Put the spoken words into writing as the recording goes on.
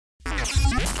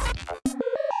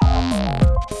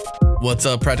What's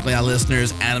up, Practically AI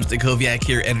listeners? Adam Stacoviak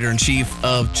here, Editor-in-Chief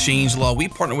of Changelog. We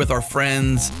partner with our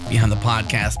friends behind the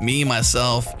podcast, Me,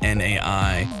 Myself, and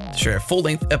AI, to share a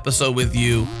full-length episode with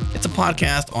you. It's a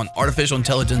podcast on artificial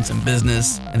intelligence and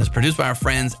business, and it's produced by our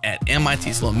friends at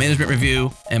MIT Sloan Management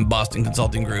Review and Boston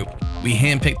Consulting Group. We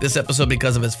handpicked this episode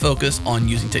because of its focus on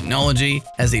using technology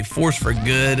as a force for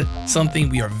good, something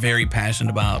we are very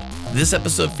passionate about. This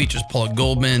episode features Paula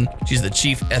Goldman. She's the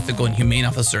Chief Ethical and Humane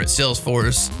Officer at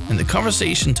Salesforce, and the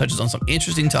conversation touches on some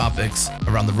interesting topics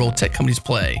around the role tech companies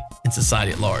play in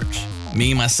society at large.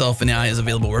 Me, Myself, and AI is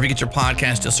available wherever you get your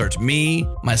podcast. Just search Me,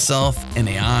 Myself, and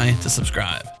AI to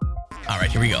subscribe. All right,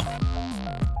 here we go.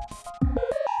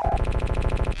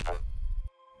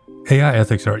 AI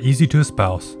ethics are easy to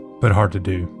espouse, but hard to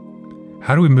do.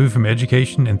 How do we move from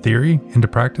education and theory into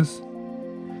practice?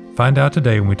 Find out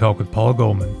today when we talk with Paula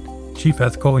Goldman, Chief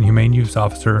Ethical and Humane Use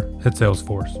Officer at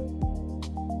Salesforce.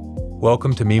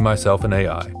 Welcome to Me, Myself, and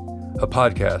AI, a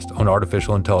podcast on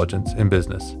artificial intelligence in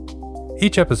business.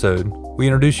 Each episode, we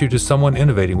introduce you to someone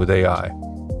innovating with AI.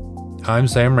 I'm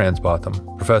Sam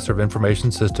Ransbotham, Professor of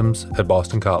Information Systems at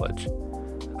Boston College.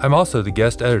 I'm also the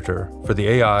guest editor for the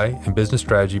AI and Business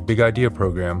Strategy Big Idea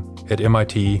program at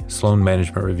MIT Sloan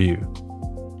Management Review.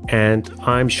 And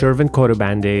I'm Shervin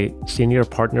Kotobande, Senior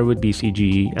Partner with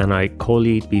BCG, and I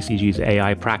co-lead BCG's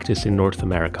AI practice in North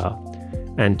America.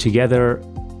 And together,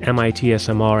 MIT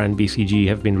SMR and BCG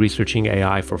have been researching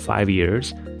AI for 5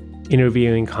 years,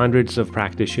 interviewing hundreds of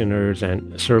practitioners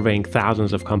and surveying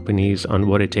thousands of companies on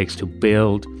what it takes to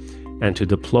build and to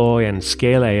deploy and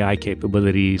scale AI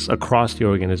capabilities across the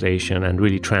organization and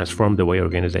really transform the way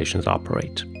organizations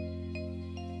operate.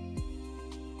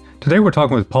 Today we're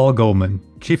talking with Paula Goldman,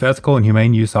 Chief Ethical and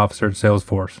Humane Use Officer at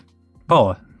Salesforce.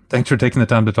 Paula, thanks for taking the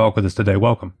time to talk with us today.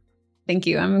 Welcome. Thank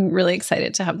you. I'm really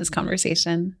excited to have this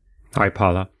conversation. Hi,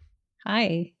 Paula.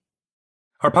 Hi.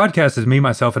 Our podcast is Me,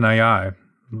 Myself, and AI.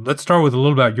 Let's start with a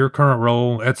little about your current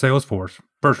role at Salesforce.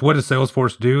 First, what does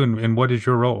Salesforce do and what is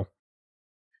your role?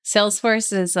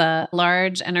 Salesforce is a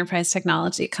large enterprise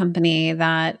technology company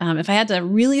that, if I had to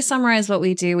really summarize what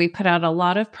we do, we put out a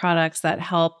lot of products that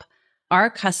help our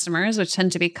customers, which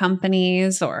tend to be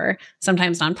companies or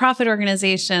sometimes nonprofit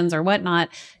organizations or whatnot,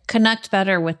 connect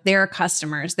better with their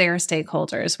customers, their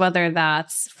stakeholders, whether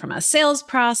that's from a sales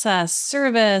process,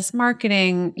 service,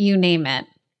 marketing, you name it.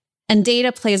 And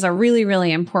data plays a really,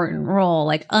 really important role,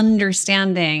 like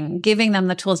understanding, giving them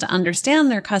the tools to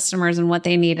understand their customers and what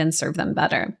they need and serve them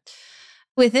better.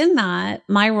 Within that,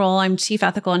 my role, I'm Chief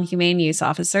Ethical and Humane Use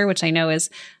Officer, which I know is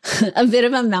a bit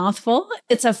of a mouthful.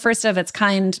 It's a first of its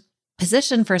kind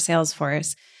position for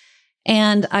Salesforce.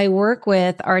 And I work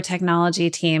with our technology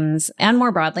teams and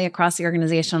more broadly across the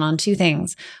organization on two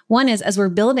things. One is as we're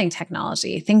building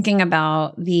technology, thinking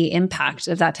about the impact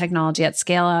of that technology at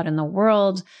scale out in the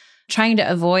world, trying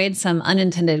to avoid some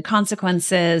unintended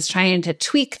consequences, trying to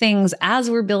tweak things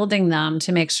as we're building them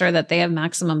to make sure that they have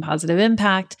maximum positive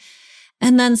impact.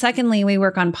 And then secondly, we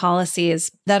work on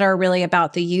policies that are really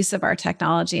about the use of our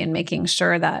technology and making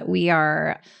sure that we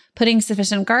are putting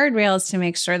sufficient guardrails to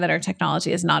make sure that our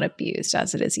technology is not abused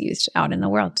as it is used out in the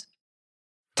world.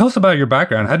 Tell us about your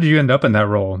background. How did you end up in that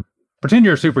role? Pretend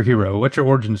you're a superhero. What's your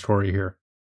origin story here?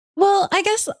 Well, I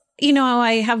guess,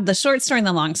 I have the short story and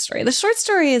the long story. The short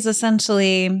story is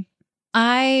essentially,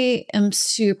 I am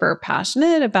super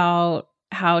passionate about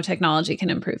how technology can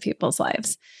improve people's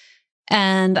lives.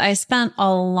 And I spent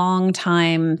a long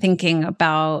time thinking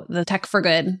about the tech for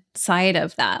good side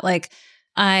of that.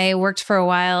 I worked for a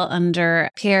while under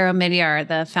Pierre Omidyar,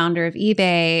 the founder of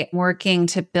eBay, working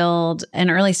to build an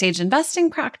early stage investing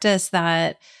practice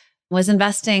that was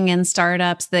investing in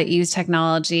startups that use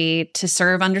technology to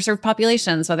serve underserved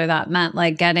populations, whether that meant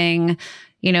getting,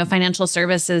 financial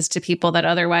services to people that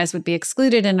otherwise would be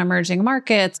excluded in emerging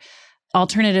markets,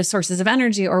 alternative sources of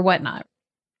energy or whatnot.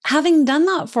 Having done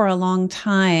that for a long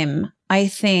time, I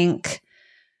think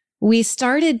we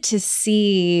started to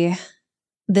see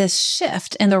this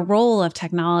shift in the role of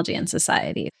technology in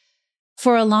society.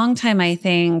 For a long time, I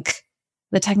think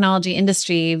the technology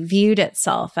industry viewed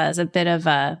itself as a bit of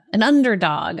an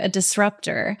underdog, a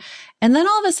disruptor. And then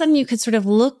all of a sudden you could sort of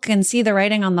look and see the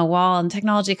writing on the wall, and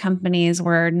technology companies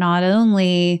were not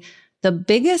only the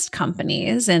biggest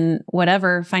companies in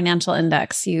whatever financial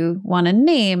index you want to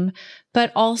name,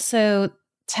 but also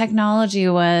technology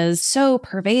was so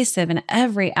pervasive in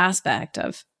every aspect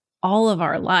of all of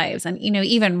our lives, and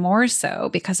even more so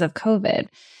because of COVID.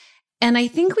 And I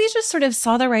think we just sort of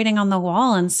saw the writing on the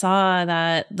wall and saw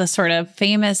that the sort of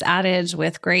famous adage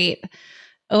with great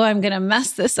oh, I'm going to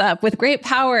mess this up. With great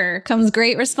power comes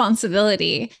great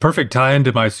responsibility. Perfect tie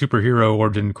into my superhero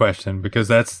origin question, because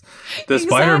that's the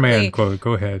Spider-Man quote.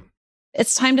 Go ahead.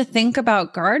 It's time to think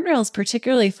about guardrails,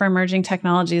 particularly for emerging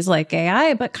technologies like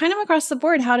AI, but kind of across the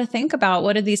board, how to think about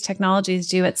what do these technologies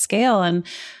do at scale. And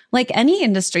like any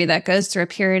industry that goes through a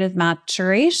period of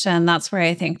maturation, that's where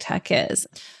I think tech is.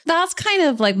 That's kind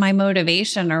of like my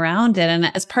motivation around it.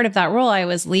 And as part of that role, I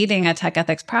was leading a tech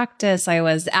ethics practice. I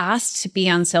was asked to be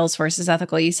on Salesforce's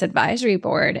ethical use advisory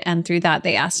board. And through that,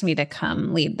 they asked me to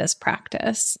come lead this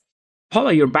practice.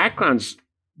 Paula, your background's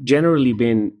generally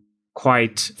been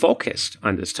quite focused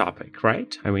on this topic,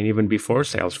 right? I mean, even before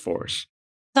Salesforce.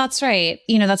 That's right.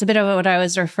 That's a bit of what I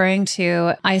was referring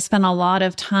to. I spent a lot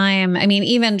of time,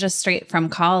 even just straight from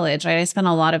college, right? I spent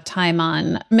a lot of time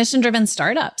on mission-driven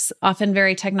startups, often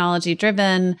very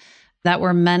technology-driven, that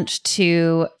were meant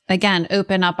to, again,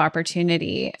 open up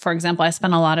opportunity. For example, I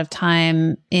spent a lot of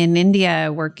time in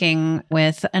India working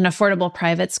with an affordable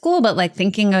private school, but like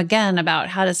thinking again about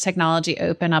how does technology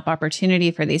open up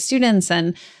opportunity for these students.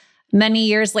 And many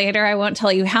years later, I won't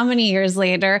tell you how many years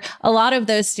later, a lot of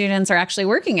those students are actually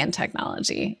working in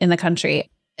technology in the country.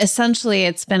 Essentially,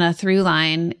 it's been a through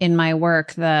line in my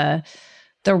work, the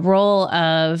role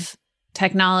of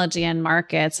technology and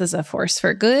markets as a force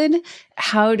for good.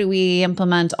 How do we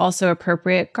implement also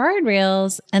appropriate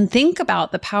guardrails and think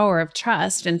about the power of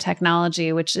trust in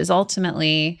technology, which is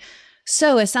ultimately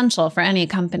so essential for any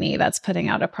company that's putting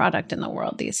out a product in the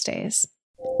world these days.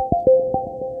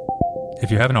 If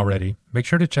you haven't already, make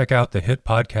sure to check out the hit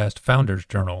podcast Founders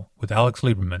Journal with Alex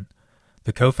Lieberman,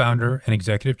 the co-founder and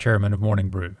executive chairman of Morning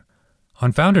Brew.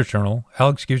 On Founders Journal,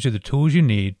 Alex gives you the tools you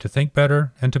need to think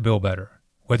better and to build better,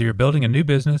 whether you're building a new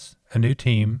business, a new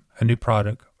team, a new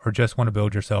product, or just want to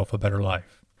build yourself a better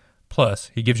life. Plus,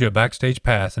 he gives you a backstage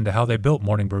pass into how they built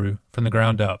Morning Brew from the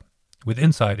ground up, with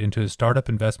insight into his startup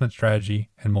investment strategy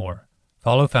and more.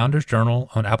 Follow Founders Journal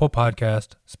on Apple Podcast,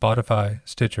 Spotify,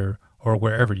 Stitcher, or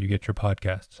wherever you get your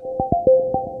podcasts.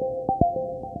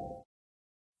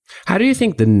 How do you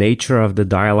think the nature of the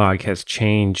dialogue has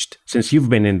changed since you've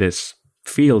been in this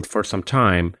field for some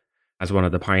time as one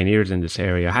of the pioneers in this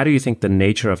area? How do you think the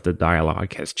nature of the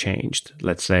dialogue has changed,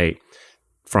 let's say,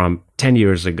 from 10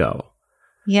 years ago?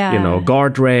 Yeah.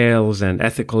 Guardrails and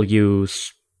ethical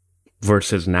use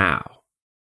versus now.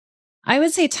 I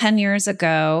would say 10 years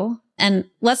ago, and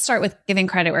let's start with giving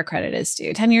credit where credit is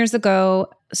due. 10 years ago,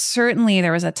 certainly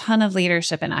there was a ton of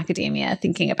leadership in academia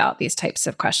thinking about these types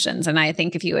of questions. And I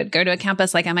think if you would go to a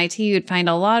campus like MIT, you'd find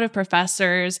a lot of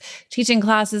professors teaching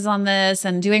classes on this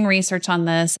and doing research on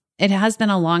this. It has been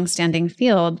a longstanding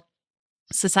field.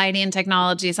 Society and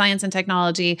technology, science and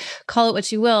technology, call it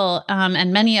what you will,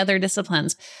 and many other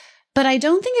disciplines. But I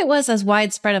don't think it was as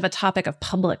widespread of a topic of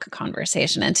public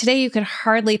conversation. And today you could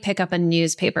hardly pick up a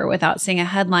newspaper without seeing a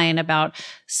headline about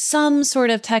some sort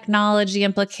of technology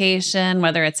implication,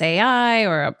 whether it's AI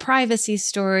or a privacy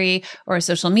story or a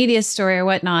social media story or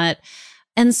whatnot.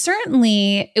 And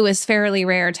certainly it was fairly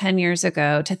rare 10 years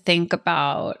ago to think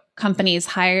about companies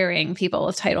hiring people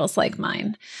with titles like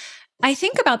mine. I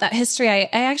think about that history. I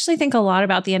actually think a lot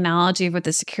about the analogy of what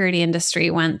the security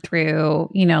industry went through,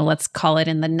 let's call it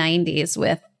in the 90s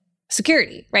with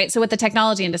security, right? So what the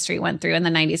technology industry went through in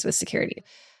the 90s with security.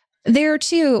 There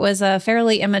too, it was a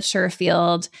fairly immature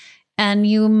field. And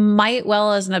you might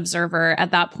well, as an observer at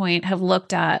that point, have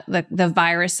looked at the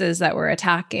viruses that were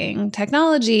attacking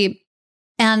technology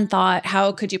and thought,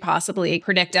 how could you possibly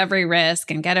predict every risk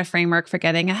and get a framework for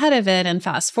getting ahead of it and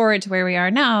fast forward to where we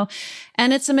are now?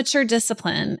 And it's a mature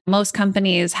discipline. Most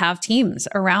companies have teams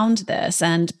around this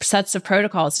and sets of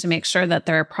protocols to make sure that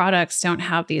their products don't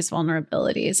have these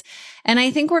vulnerabilities. And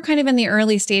I think we're kind of in the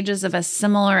early stages of a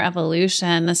similar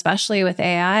evolution, especially with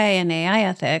AI and AI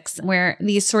ethics, where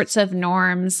these sorts of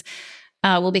norms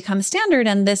will become standard.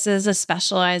 And this is a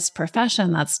specialized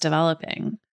profession that's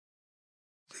developing.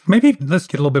 Maybe let's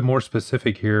get a little bit more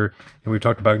specific here. And we've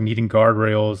talked about needing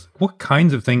guardrails. What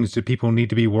kinds of things do people need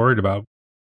to be worried about?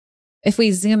 If we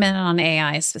zoom in on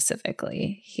AI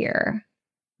specifically here,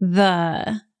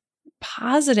 the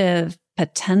positive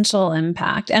potential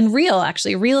impact and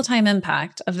real-time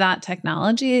impact of that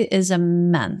technology is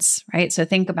immense, right? So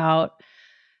think about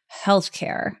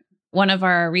healthcare. One of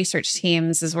our research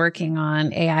teams is working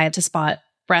on AI to spot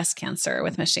breast cancer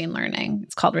with machine learning.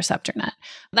 It's called ReceptorNet.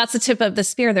 That's the tip of the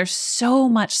spear. There's so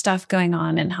much stuff going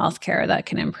on in healthcare that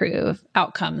can improve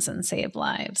outcomes and save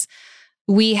lives.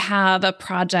 We have a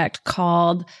project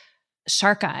called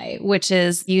Shark Eye, which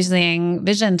is using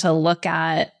vision to look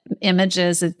at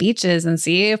images of beaches and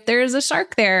see if there's a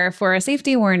shark there for a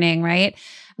safety warning, right?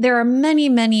 There are many,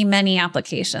 many, many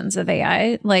applications of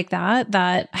AI like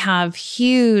that have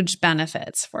huge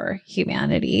benefits for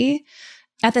humanity.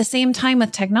 At the same time,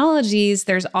 with technologies,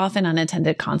 there's often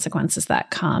unintended consequences that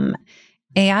come.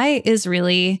 AI is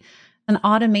really an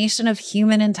automation of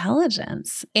human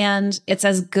intelligence, and it's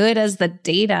as good as the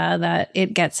data that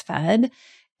it gets fed.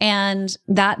 And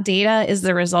that data is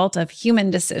the result of human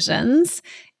decisions,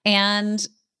 and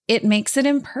it makes it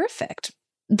imperfect.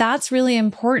 That's really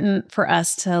important for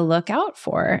us to look out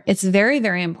for. It's very,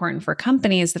 very important for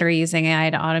companies that are using AI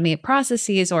to automate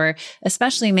processes or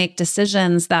especially make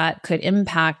decisions that could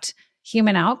impact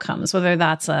human outcomes, whether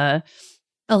that's a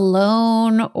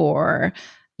loan or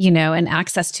an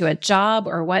access to a job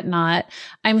or whatnot.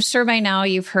 I'm sure by now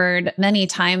you've heard many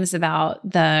times about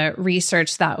the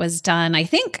research that was done, I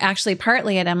think actually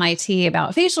partly at MIT,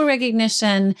 about facial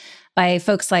recognition by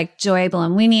folks like Joy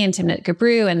Buolamwini and Timnit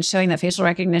Gebru, and showing that facial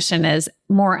recognition is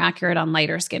more accurate on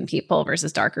lighter skinned people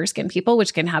versus darker skinned people,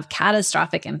 which can have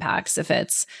catastrophic impacts if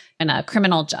it's in a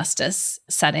criminal justice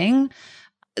setting.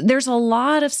 There's a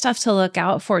lot of stuff to look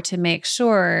out for to make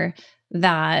sure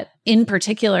that, in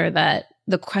particular, that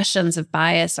the questions of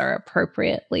bias are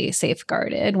appropriately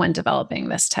safeguarded when developing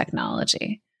this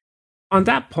technology. On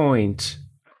that point,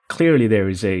 clearly there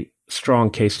is a strong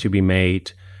case to be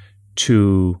made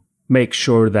to make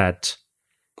sure that,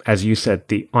 as you said,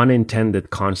 the unintended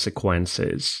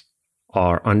consequences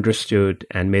are understood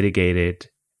and mitigated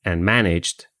and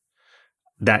managed.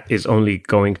 That is only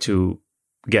going to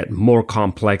get more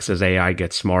complex as AI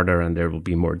gets smarter and there will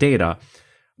be more data.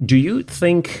 Do you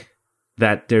think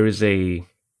that there is a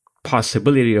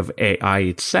possibility of AI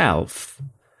itself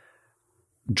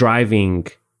driving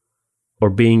or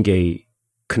being a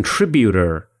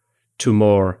contributor to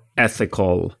more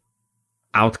ethical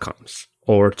outcomes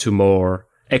or to more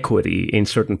equity in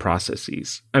certain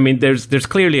processes? I mean, there's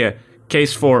clearly a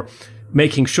case for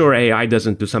making sure AI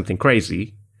doesn't do something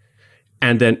crazy.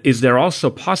 And then is there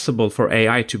also possible for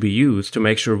AI to be used to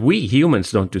make sure we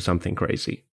humans don't do something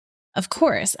crazy? Of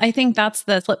course. I think that's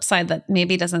the flip side that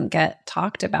maybe doesn't get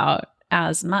talked about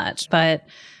as much. But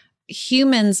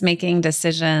humans making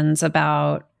decisions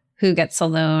about who gets a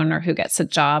loan or who gets a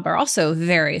job are also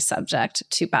very subject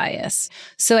to bias.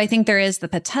 So I think there is the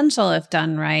potential, if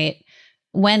done right,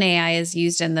 when AI is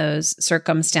used in those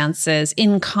circumstances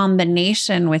in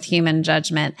combination with human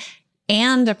judgment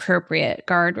and appropriate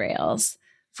guardrails,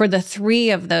 for the three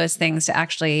of those things to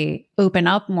actually open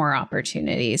up more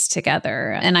opportunities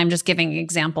together. And I'm just giving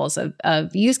examples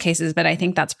of use cases, but I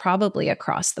think that's probably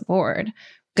across the board.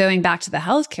 Going back to the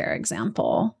healthcare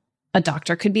example, a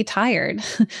doctor could be tired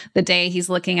the day he's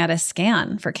looking at a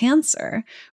scan for cancer.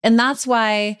 And that's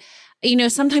why,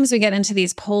 sometimes we get into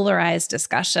these polarized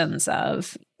discussions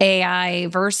of AI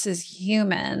versus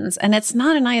humans, and it's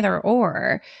not an either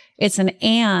or, it's an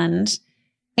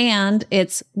and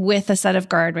it's with a set of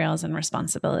guardrails and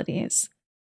responsibilities.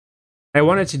 I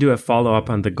wanted to do a follow-up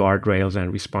on the guardrails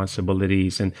and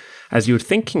responsibilities. And as you're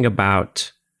thinking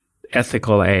about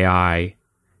ethical AI,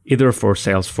 either for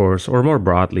Salesforce or more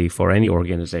broadly for any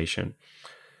organization,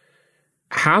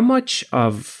 how much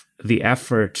of the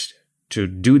effort to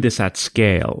do this at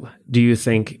scale do you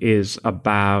think is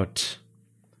about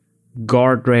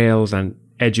guardrails and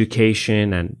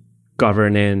education and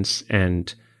governance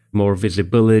and more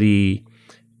visibility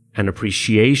and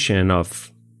appreciation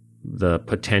of the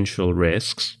potential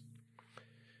risks?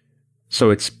 So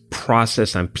it's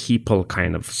process and people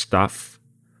kind of stuff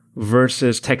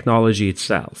versus technology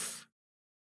itself.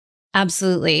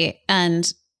 Absolutely.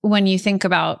 And when you think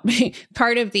about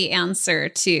part of the answer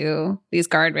to these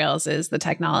guardrails is the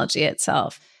technology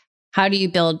itself. How do you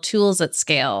build tools at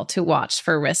scale to watch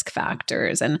for risk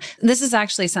factors? And this is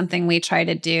actually something we try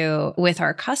to do with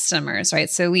our customers, right?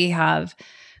 So we have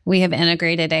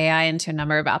integrated AI into a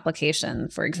number of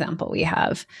applications. For example, we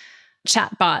have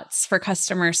chatbots for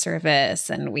customer service,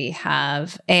 and we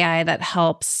have AI that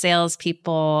helps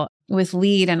salespeople with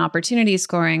lead and opportunity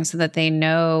scoring so that they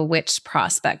know which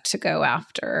prospect to go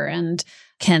after and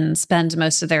can spend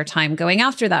most of their time going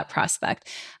after that prospect.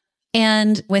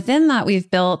 And within that, we've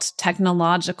built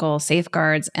technological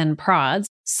safeguards and prods.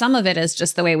 Some of it is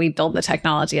just the way we build the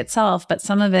technology itself, but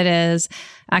some of it is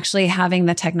actually having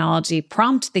the technology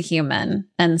prompt the human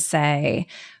and say,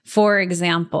 for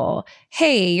example,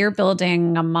 hey, you're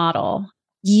building a model.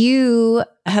 You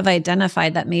have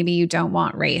identified that maybe you don't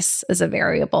want race as a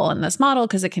variable in this model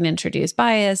because it can introduce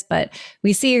bias, but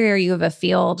we see here you have a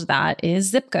field that is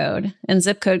zip code, and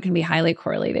zip code can be highly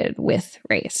correlated with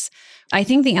race. I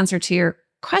think the answer to your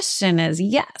question is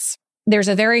yes. There's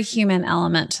a very human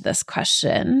element to this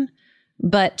question,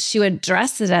 But to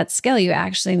address it at scale, you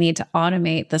actually need to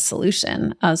automate the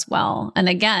solution as well. And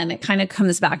again, it kind of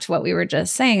comes back to what we were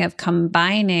just saying of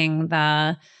combining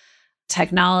the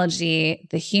technology,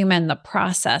 the human, the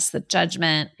process, the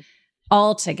judgment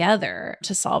all together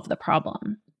to solve the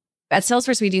problem. At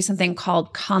Salesforce, we do something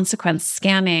called consequence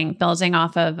scanning, building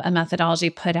off of a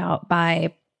methodology put out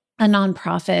by a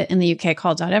nonprofit in the UK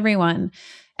called .everyone.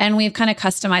 And we've kind of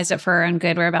customized it for our own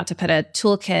good. We're about to put a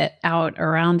toolkit out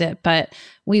around it, but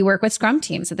we work with Scrum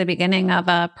teams at the beginning of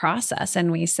a process.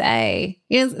 And we say,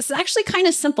 it's actually kind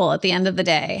of simple at the end of the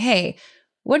day. Hey,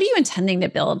 what are you intending to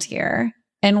build here?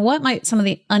 And what might some of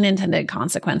the unintended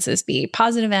consequences be,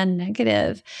 positive and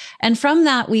negative? And from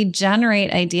that, we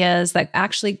generate ideas that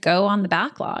actually go on the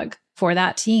backlog for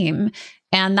that team.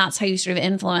 And that's how you sort of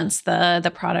influence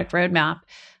the product roadmap.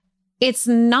 It's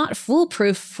not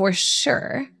foolproof for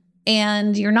sure.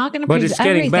 And you're not going to prove everything. But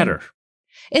it's getting better.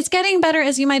 It's getting better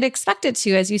as you might expect it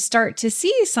to, as you start to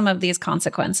see some of these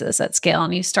consequences at scale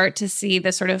and you start to see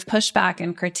the sort of pushback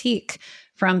and critique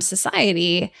from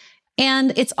society.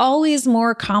 And it's always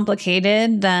more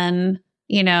complicated than,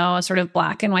 a sort of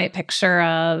black and white picture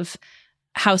of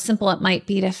how simple it might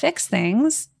be to fix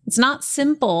things. It's not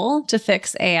simple to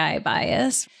fix AI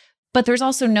bias. But there's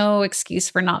also no excuse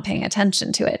for not paying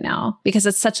attention to it now because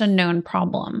it's such a known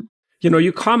problem.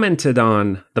 You commented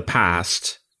on the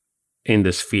past in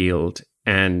this field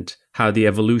and how the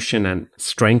evolution and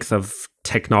strength of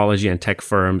technology and tech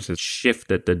firms has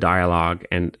shifted the dialogue.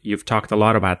 And you've talked a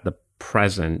lot about the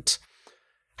present.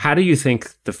 How do you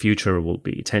think the future will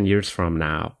be 10 years from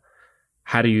now?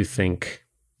 How do you think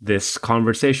this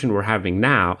conversation we're having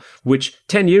now, which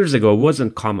 10 years ago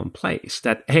wasn't commonplace,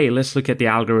 that, hey, let's look at the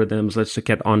algorithms, let's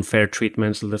look at unfair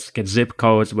treatments, let's look at zip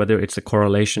codes, whether it's a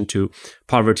correlation to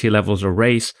poverty levels or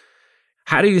race.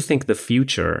 How do you think the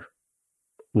future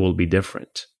will be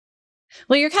different?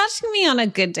 Well, you're catching me on a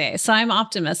good day, so I'm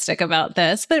optimistic about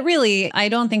this. But really, I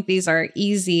don't think these are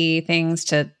easy things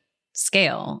to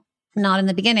scale, not in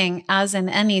the beginning, as in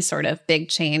any sort of big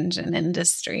change in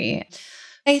industry.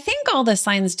 I think all the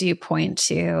signs do point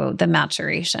to the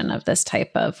maturation of this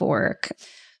type of work.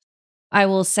 I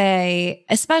will say,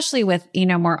 especially with,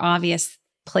 more obvious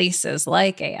places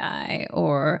like AI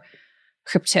or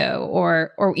crypto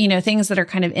or things that are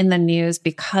kind of in the news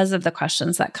because of the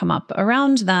questions that come up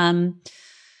around them.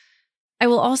 I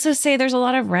will also say there's a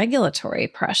lot of regulatory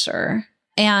pressure.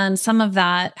 And some of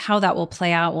that, how that will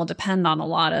play out will depend on a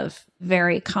lot of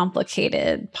very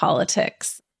complicated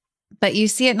politics. But you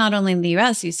see it not only in the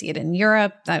US, you see it in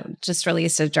Europe that just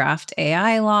released a draft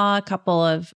AI law a couple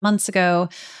of months ago,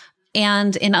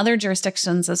 and in other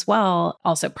jurisdictions as well,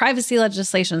 also privacy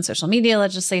legislation, social media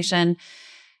legislation.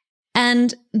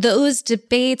 And those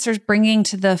debates are bringing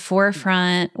to the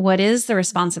forefront what is the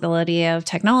responsibility of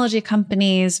technology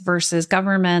companies versus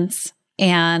governments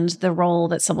and the role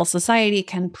that civil society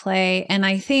can play. And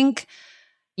I think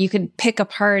you could pick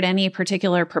apart any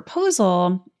particular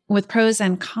proposal with pros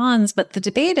and cons, but the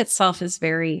debate itself is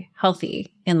very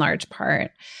healthy in large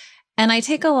part. And I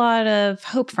take a lot of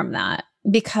hope from that,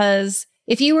 because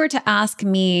if you were to ask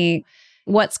me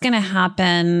what's going to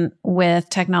happen with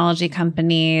technology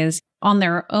companies on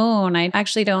their own, I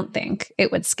actually don't think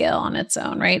it would scale on its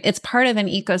own, right? It's part of an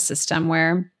ecosystem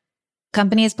where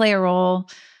companies play a role,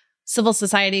 civil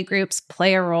society groups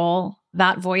play a role.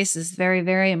 That voice is very,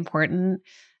 very important.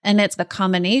 And it's the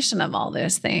combination of all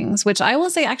those things, which I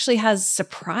will say actually has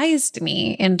surprised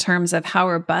me in terms of how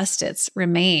robust it's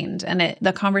remained. And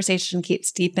the conversation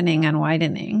keeps deepening and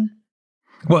widening.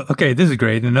 Well, okay, this is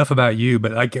great. Enough about you,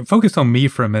 but I can focus on me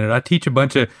for a minute. I teach a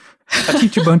bunch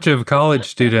of college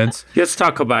students. Let's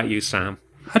talk about you, Sam.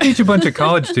 I teach a bunch of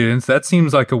college students. That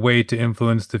seems like a way to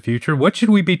influence the future. What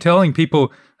should we be telling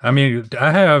people? I mean,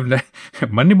 I have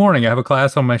Monday morning, I have a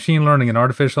class on machine learning and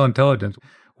artificial intelligence.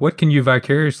 What can you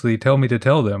vicariously tell me to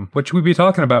tell them? What should we be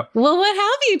talking about? Well, what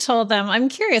have you told them? I'm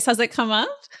curious. Has it come up?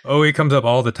 Oh, it comes up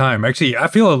all the time. Actually, I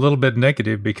feel a little bit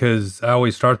negative because I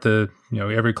always start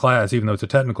every class, even though it's a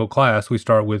technical class, we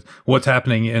start with what's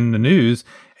happening in the news.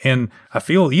 And I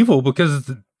feel evil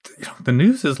because the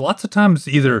news is lots of times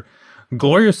either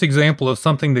glorious example of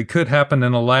something that could happen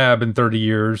in a lab in 30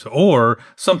 years or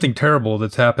something terrible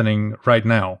that's happening right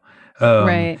now.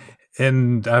 Right.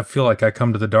 And I feel like I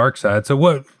come to the dark side. So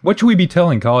what should we be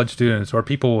telling college students or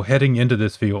people heading into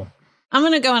this field? I'm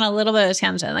going to go on a little bit of a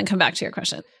tangent and then come back to your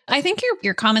question. I think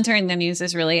your commentary in the news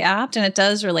is really apt, and it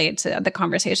does relate to the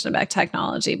conversation about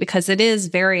technology because it is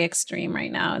very extreme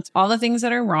right now. It's all the things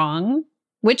that are wrong,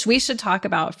 which we should talk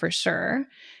about for sure.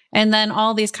 And then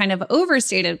all these kind of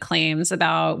overstated claims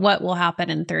about what will happen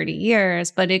in 30 years,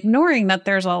 but ignoring that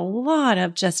there's a lot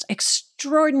of just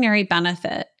extraordinary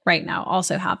benefit right now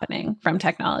also happening from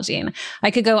technology. And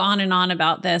I could go on and on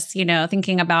about this,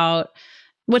 thinking about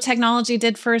what technology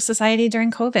did for society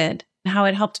during COVID, how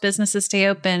it helped businesses stay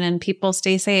open and people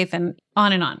stay safe, and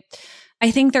on and on.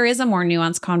 I think there is a more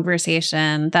nuanced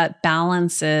conversation that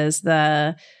balances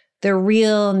the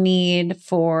real need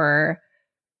for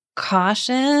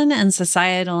caution and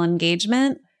societal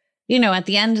engagement. At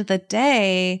the end of the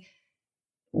day,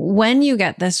 when you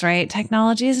get this right,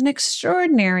 technology is an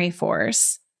extraordinary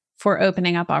force for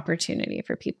opening up opportunity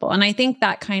for people. And I think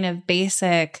that kind of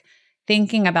basic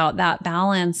thinking about that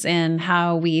balance in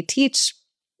how we teach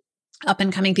up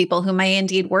and coming people who may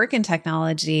indeed work in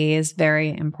technology is very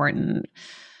important.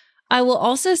 I will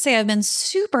also say I've been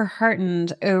super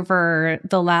heartened over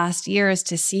the last years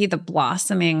to see the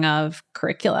blossoming of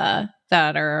curricula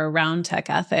that are around tech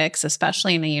ethics,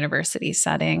 especially in a university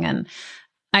setting. And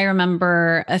I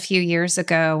remember a few years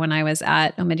ago when I was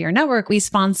at Omidyar Network, we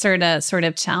sponsored a sort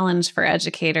of challenge for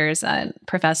educators and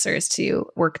professors to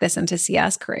work this into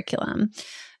CS curriculum.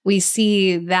 We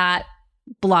see that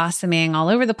blossoming all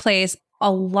over the place,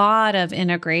 a lot of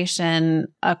integration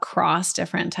across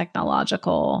different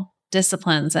technological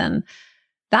disciplines. And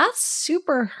that's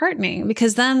super heartening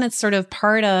because then it's sort of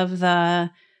part of the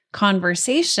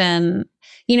conversation.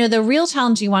 The real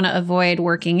challenge you want to avoid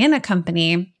working in a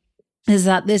company is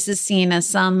that this is seen as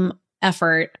some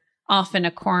effort off in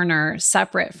a corner,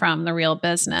 separate from the real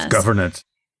business. Governance.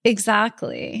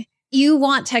 Exactly. You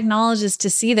want technologists to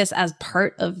see this as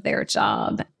part of their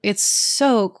job. It's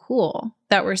so cool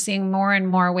that we're seeing more and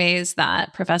more ways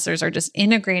that professors are just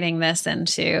integrating this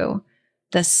into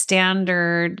the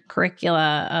standard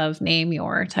curricula of name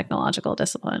your technological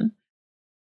discipline.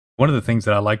 One of the things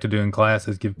that I like to do in class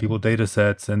is give people data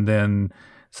sets and then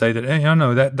say that, hey,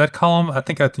 no, that column, I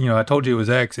think I told you it was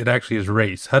X, it actually is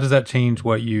race. How does that change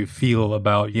what you feel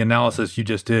about the analysis you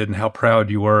just did and how proud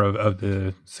you were of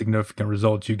the significant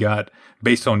results you got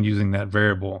based on using that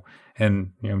variable?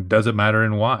 And, does it matter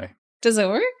and why? Does it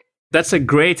work? That's a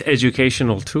great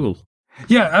educational tool.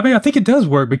 Yeah, I think it does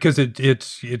work because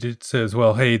it says,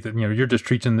 well, hey, you're just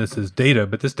treating this as data,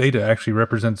 but this data actually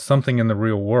represents something in the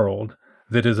real world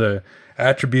that is a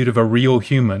attribute of a real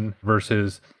human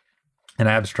versus an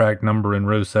abstract number in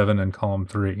row 7 and column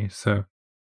 3. So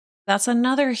that's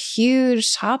another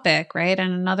huge topic, right?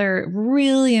 And another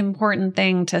really important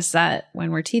thing to set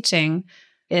when we're teaching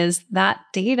is that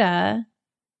data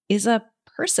is a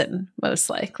person, most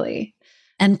likely.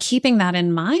 And keeping that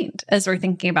in mind as we're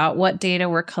thinking about what data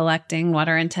we're collecting, what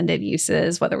our intended use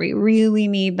is, whether we really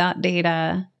need that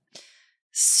data.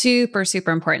 Super,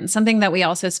 super important. Something that we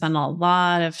also spend a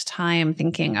lot of time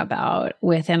thinking about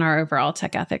within our overall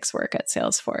tech ethics work at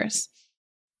Salesforce.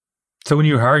 So when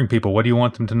you're hiring people, what do you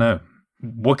want them to know?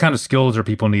 What kind of skills are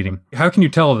people needing? How can you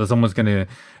tell that someone's going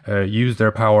to use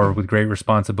their power with great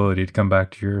responsibility, to come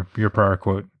back to your prior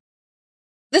quote?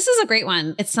 This is a great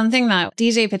one. It's something that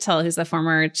DJ Patel, who's the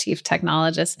former chief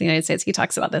technologist of the United States, he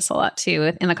talks about this a lot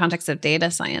too in the context of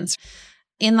data science.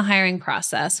 In the hiring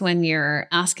process, when you're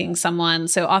asking someone,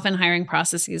 so often hiring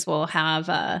processes will have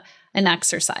an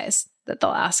exercise that they'll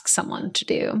ask someone to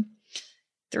do.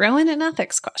 Throw in an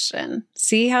ethics question,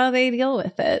 see how they deal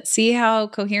with it, see how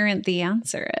coherent the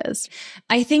answer is.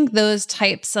 I think those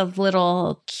types of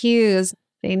little cues,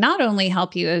 they not only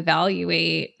help you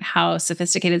evaluate how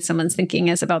sophisticated someone's thinking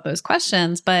is about those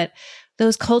questions, but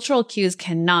those cultural cues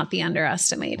cannot be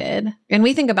underestimated. And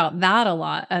we think about that a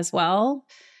lot as well.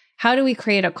 How do we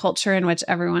create a culture in which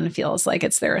everyone feels like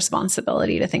it's their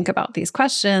responsibility to think about these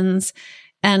questions?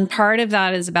 And part of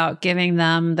that is about giving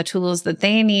them the tools that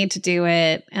they need to do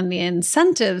it and the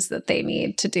incentives that they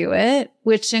need to do it,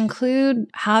 which include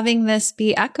having this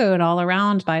be echoed all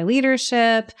around by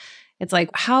leadership. It's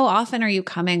like, how often are you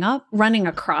running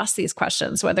across these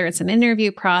questions, whether it's an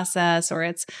interview process or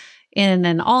it's in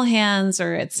an all hands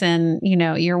or it's in,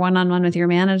 your one-on-one with your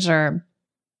manager?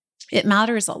 It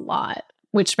matters a lot.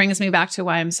 Which brings me back to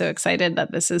why I'm so excited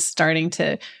that this is starting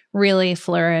to really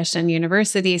flourish in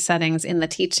university settings, in the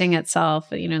teaching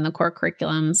itself, in the core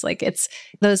curriculums. Like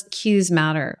those cues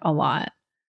matter a lot.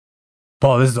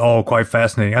 Paul, this is all quite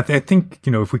fascinating. I think,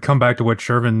 if we come back to what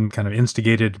Shervin kind of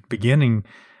instigated beginning,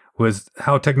 was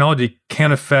how technology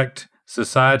can affect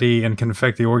society and can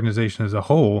affect the organization as a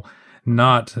whole,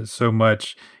 not so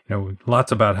much,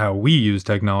 lots about how we use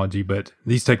technology, but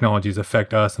these technologies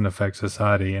affect us and affect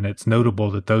society. And it's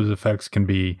notable that those effects can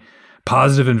be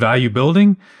positive and value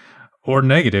building or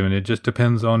negative. And it just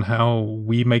depends on how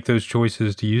we make those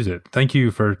choices to use it. Thank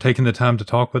you for taking the time to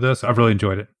talk with us. I've really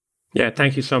enjoyed it. Yeah,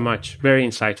 thank you so much. Very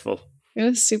insightful. It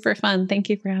was super fun. Thank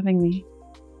you for having me.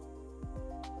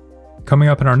 Coming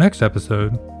up in our next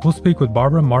episode, we'll speak with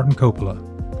Barbara Martin Coppola,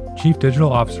 Chief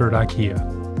Digital Officer at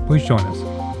IKEA. Please join us.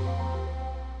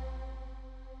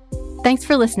 Thanks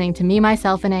for listening to Me,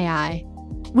 Myself, and AI.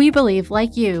 We believe,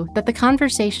 like you, that the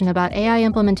conversation about AI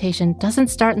implementation doesn't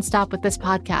start and stop with this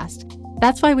podcast.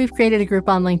 That's why we've created a group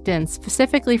on LinkedIn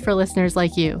specifically for listeners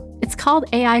like you. It's called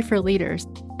AI for Leaders.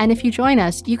 And if you join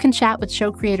us, you can chat with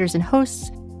show creators and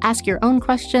hosts, ask your own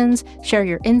questions, share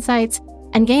your insights,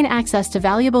 and gain access to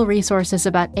valuable resources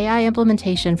about AI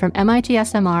implementation from MIT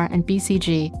SMR and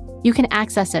BCG. You can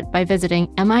access it by visiting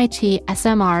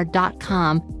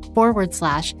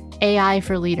mitsmr.com/AI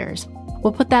for Leaders.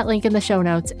 We'll put that link in the show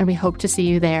notes, and we hope to see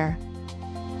you there.